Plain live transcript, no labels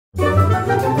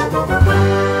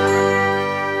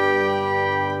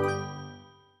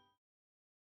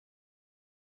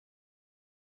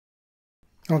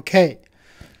Okay,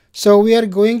 so we are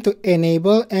going to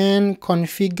enable and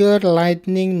configure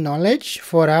Lightning Knowledge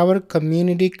for our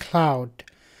community cloud.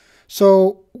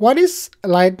 So what is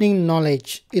Lightning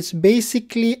Knowledge? It's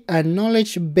basically a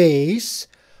knowledge base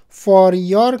for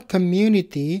your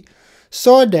community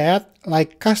so that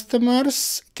like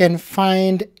customers can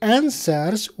find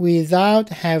answers without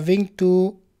having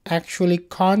to actually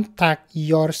contact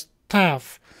your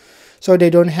staff. So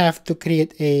they don't have to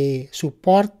create a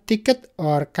support ticket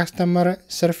or customer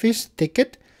service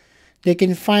ticket. They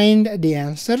can find the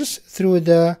answers through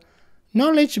the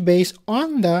knowledge base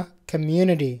on the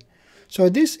community. So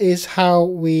this is how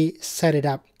we set it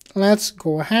up. Let's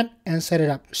go ahead and set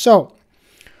it up. So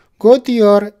go to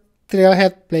your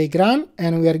Trailhead Playground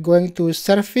and we are going to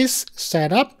Service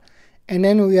Setup, and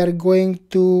then we are going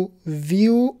to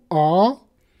View All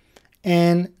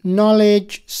and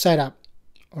Knowledge Setup.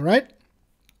 Alright.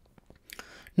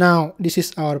 Now this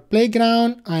is our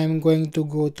playground. I am going to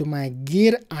go to my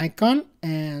gear icon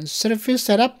and Service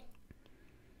Setup.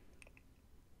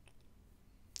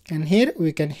 And here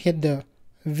we can hit the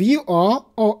View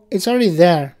All. Oh, it's already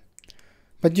there.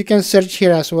 But you can search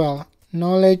here as well.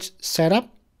 Knowledge Setup.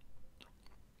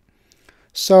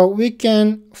 So we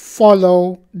can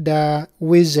follow the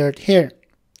wizard here.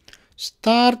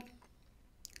 Start.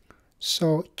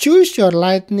 So choose your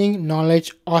Lightning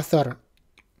Knowledge author.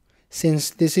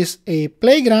 Since this is a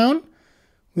playground,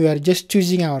 we are just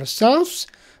choosing ourselves.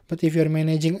 But if you're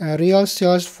managing a real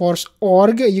Salesforce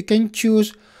org, you can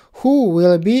choose who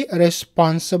will be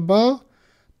responsible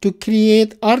to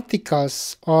create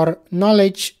articles or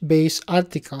knowledge-based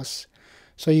articles.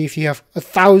 So if you have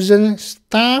 1,000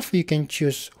 staff, you can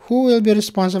choose who will be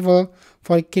responsible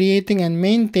for creating and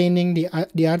maintaining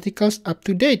the articles up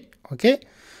to date. Okay,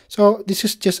 so this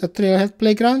is just a Trailhead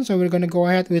Playground. So we're going to go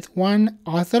ahead with one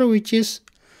author, which is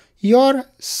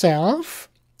yourself.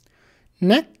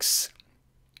 Next,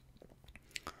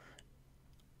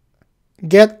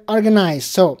 get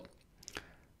organized. So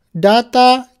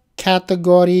data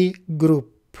category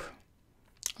group.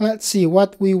 Let's see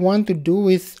what we want to do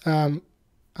with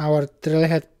our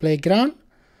Trailhead Playground.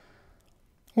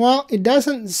 Well, it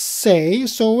doesn't say,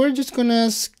 so we're just gonna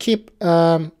skip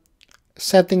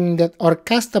setting that or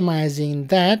customizing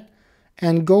that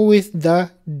and go with the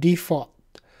default.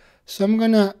 So I'm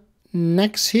gonna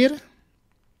next here,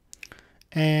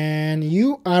 and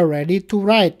you are ready to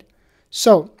write.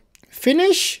 So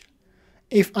finish.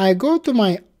 If I go to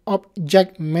my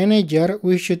object manager,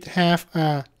 we should have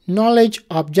a knowledge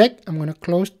object. I'm going to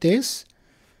close this.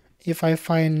 If I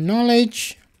find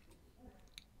knowledge,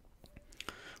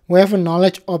 we have a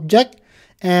knowledge object,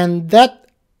 and that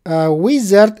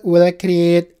wizard will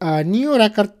create a new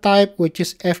record type, which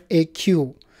is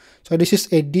FAQ. So this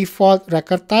is a default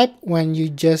record type when you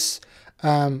just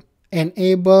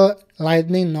enable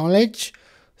Lightning Knowledge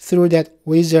through that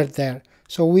wizard there.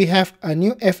 So we have a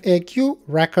new FAQ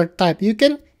record type. You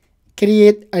can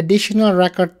create additional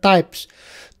record types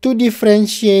to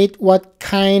differentiate what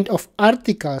kind of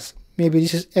articles. Maybe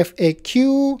this is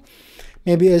FAQ,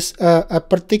 maybe it's a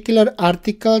particular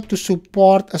article to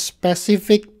support a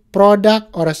specific product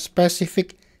or a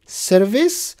specific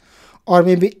service, or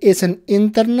maybe it's an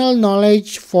internal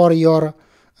knowledge for your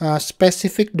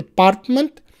specific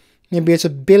department. Maybe it's a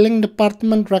billing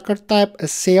department record type, a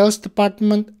sales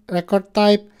department record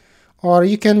type, or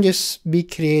you can just be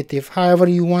creative, however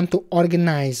you want to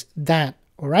organize that.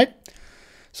 All right.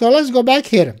 So let's go back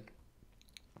here.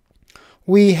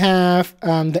 We have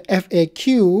the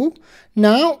FAQ.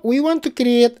 Now we want to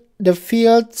create the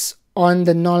fields on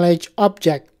the knowledge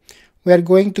object. We are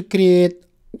going to create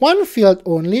one field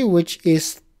only, which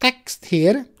is text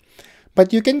here,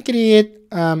 but you can create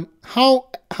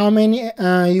how many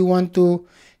you want to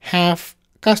have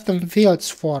custom fields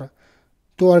for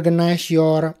to organize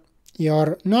your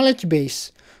knowledge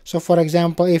base. So for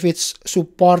example, if it's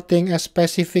supporting a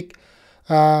specific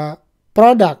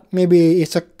product, maybe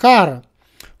it's a car,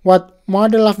 what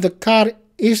model of the car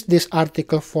is this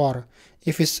article for?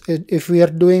 If we are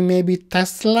doing maybe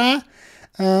Tesla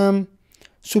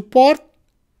support,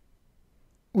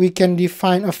 we can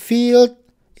define a field.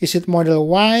 Is it model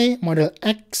Y, model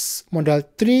X, model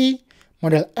 3,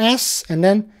 model S, and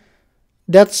then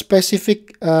that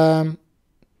specific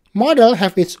model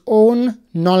have its own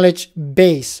knowledge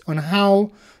base on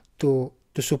how to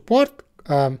support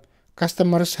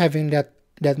customers having that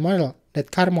model,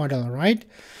 that car model, right?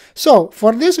 So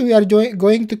for this, we are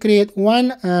going to create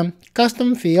one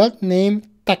custom field named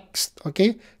text.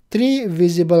 Okay, 3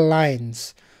 visible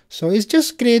lines. So it's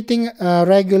just creating a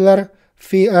regular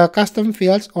custom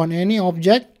fields on any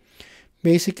object.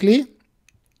 Basically,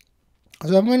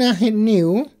 So I'm gonna hit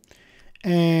new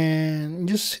and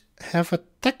just have a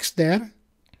text there.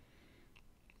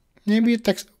 Maybe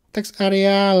text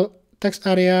area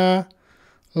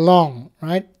long,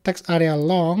 right? Text area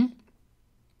long.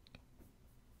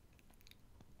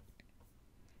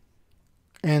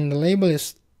 And the label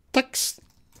is text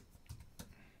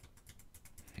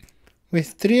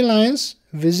with 3 lines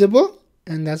visible,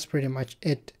 and that's pretty much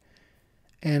it.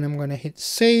 And I'm gonna hit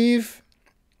save.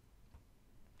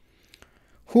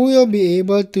 Who will be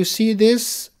able to see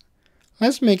this?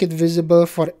 Let's make it visible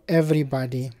for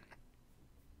everybody.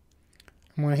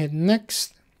 I'm gonna hit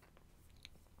next.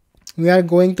 We are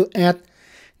going to add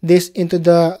this into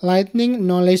the Lightning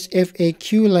Knowledge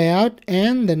FAQ layout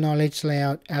and the knowledge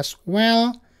layout as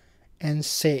well, and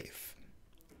save.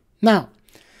 Now,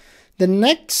 the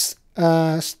next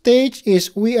stage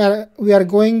is we are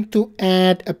going to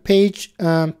add a page,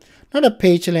 not a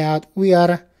page layout. We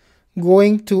are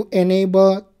going to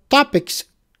enable topics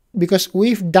because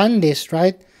we've done this,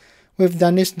 right? We've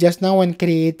done this just now when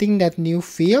creating that new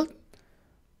field,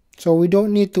 so we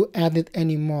don't need to add it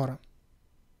anymore.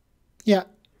 Yeah.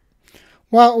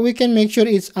 Well, we can make sure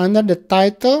it's under the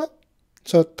title.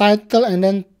 So title and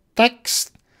then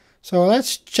text. So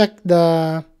let's check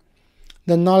the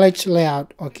knowledge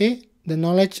layout. Okay, the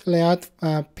knowledge layout,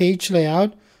 page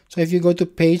layout. So if you go to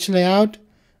page layout,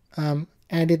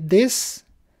 edit this,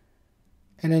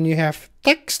 and then you have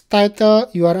text,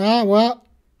 title, URL. Well,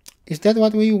 is that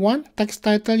what we want? Text,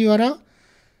 title, URL.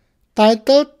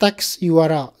 Title, text,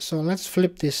 URL. So let's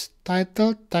flip this.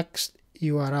 Title, text,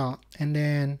 URL, and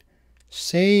then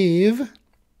save.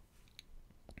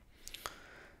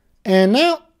 And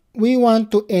now we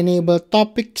want to enable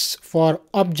topics for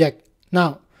object.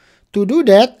 Now, to do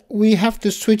that, we have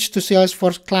to switch to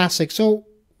Salesforce Classic. So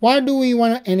why do we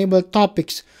want to enable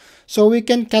topics? So we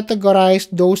can categorize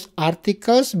those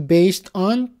articles based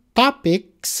on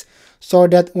topics, so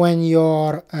that when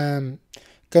your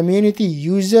community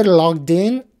user logged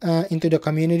in into the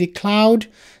community cloud,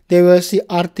 they will see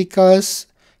articles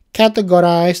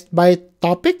categorized by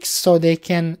topics, so they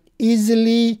can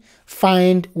easily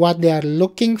find what they are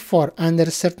looking for under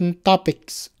certain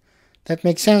topics. That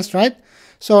makes sense, right?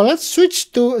 So let's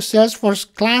switch to Salesforce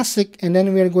Classic, and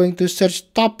then we are going to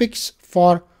search topics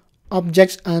for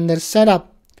objects under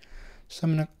setup.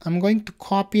 So I'm going to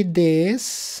copy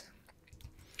this,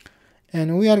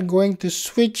 and we are going to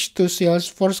switch to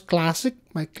Salesforce Classic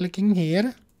by clicking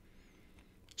here.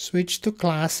 Switch to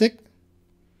Classic,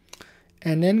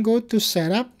 and then go to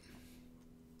setup.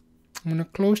 I'm going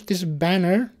to close this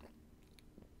banner.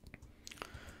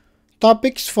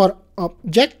 Topics for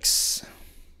objects,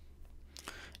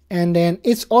 and then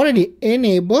it's already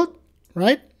enabled,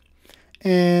 right?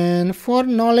 And for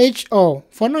knowledge,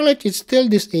 for knowledge it's still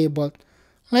disabled.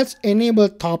 Let's enable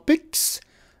topics,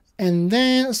 and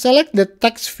then select the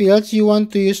text fields you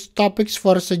want to use topics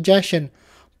for suggestion.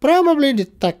 Probably the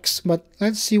text, but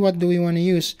let's see what do we want to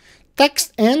use.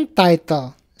 Text and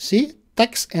title. See,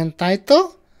 text and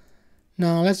title.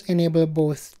 Now let's enable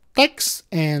both text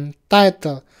and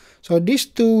title. So these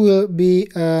two will be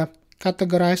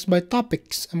categorized by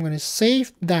topics. I'm going to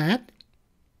save that.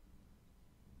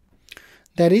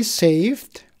 That is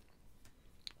saved.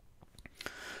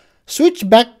 Switch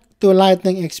back to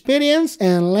Lightning Experience,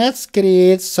 and let's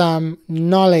create some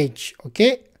knowledge.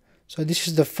 Okay, so this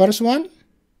is the first one,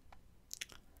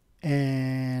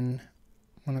 and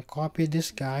I'm going to copy this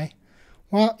guy.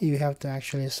 Well, you have to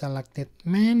actually select it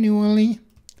manually.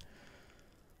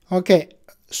 Okay,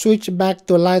 switch back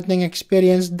to Lightning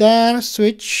Experience there,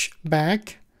 switch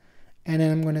back, and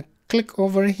then I'm going to click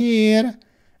over here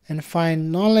and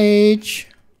find knowledge.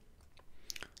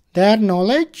 There,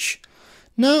 knowledge.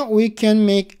 Now we can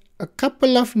make a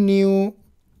couple of new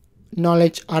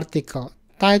knowledge article.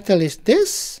 Title is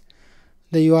this.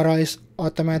 The URL is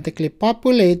automatically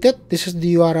populated. This is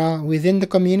the URL within the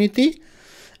community.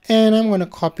 And I'm going to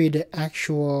copy the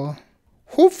actual.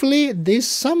 Hopefully this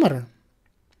summer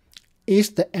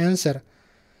is the answer.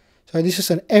 So this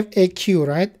is an FAQ,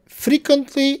 right?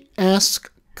 Frequently asked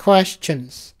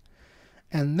questions.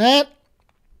 And that,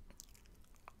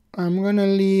 I'm going to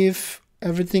leave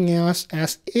everything else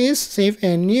as is, save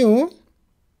and new.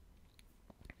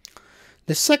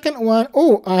 The second one,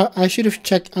 I should have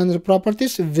checked under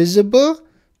properties, visible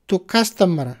to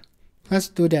customer. Let's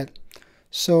do that.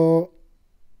 So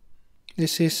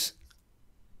this is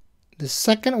the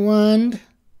second one,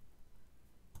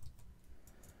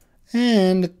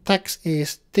 and the text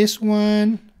is this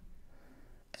one,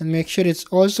 and make sure it's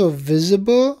also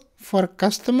visible for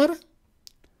customer.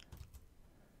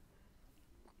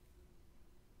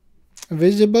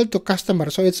 Visible to customer,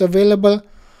 so it's available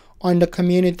on the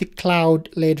community cloud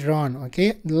later on.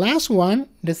 Okay, the last one,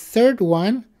 the third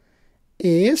one,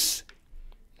 is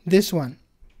this one.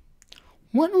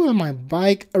 When will my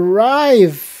bike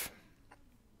arrive?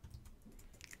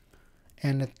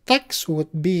 And the text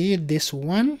would be this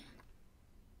one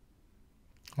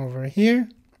over here.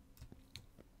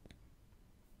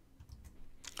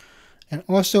 And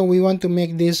also we want to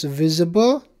make this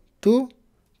visible to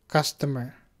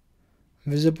customer.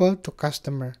 Visible to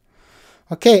customer.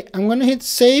 Okay, I'm gonna hit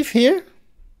save here.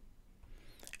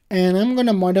 And I'm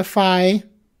gonna modify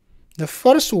the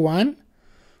first one,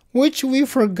 which we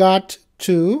forgot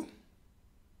to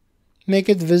make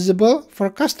it visible for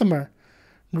customer.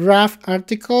 Draft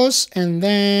articles, and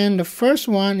then the first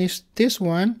one is this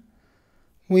one.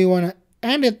 We wanna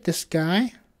edit this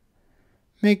guy.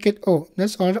 Make it, oh,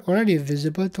 that's already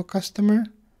visible to customer.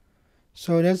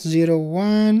 So that's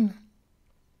 01.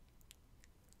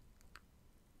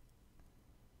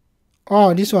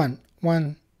 Oh, this one.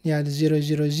 Yeah, the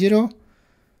 000.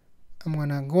 I'm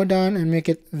gonna go down and make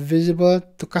it visible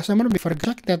to customer before I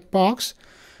check that box.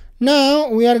 Now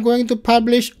we are going to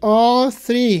publish all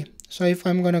three. So if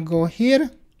I'm gonna go here,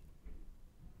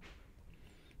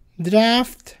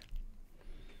 draft,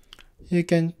 you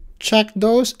can check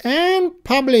those and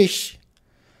publish.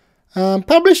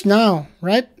 Publish now,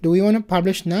 right? Do we want to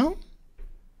publish now?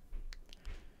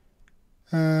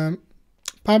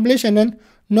 Publish, and then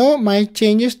no, my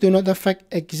changes do not affect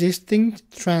existing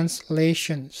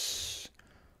translations.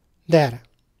 There.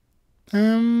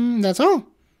 That's all.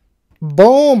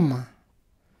 Boom.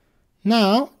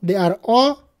 Now they are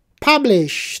all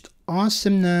published.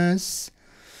 Awesomeness.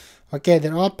 Okay,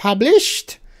 they're all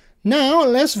published. Now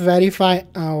let's verify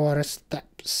our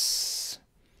steps.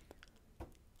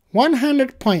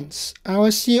 100 points. I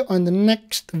will see you on the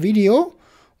next video,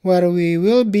 where we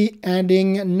will be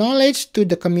adding knowledge to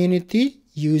the community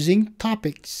using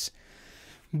topics.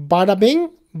 Bada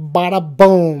bing, bada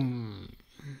boom.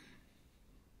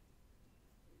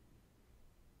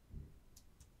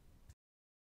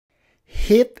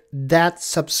 Hit that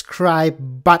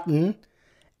subscribe button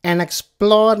and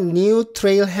explore new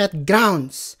Trailhead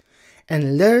grounds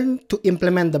and learn to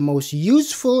implement the most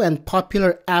useful and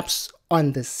popular apps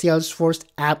on the Salesforce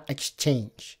App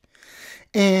Exchange.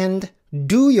 And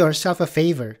do yourself a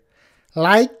favor,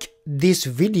 like this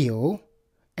video,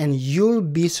 and you'll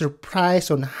be surprised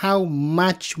on how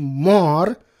much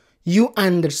more you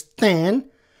understand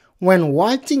when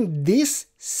watching this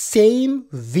same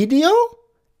video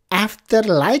after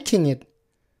liking it.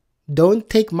 Don't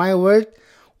take my word.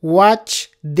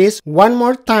 Watch this one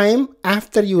more time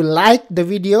after you like the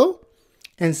video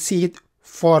and see it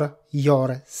for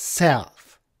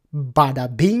yourself.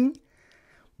 Bada bing,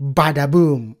 bada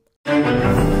boom.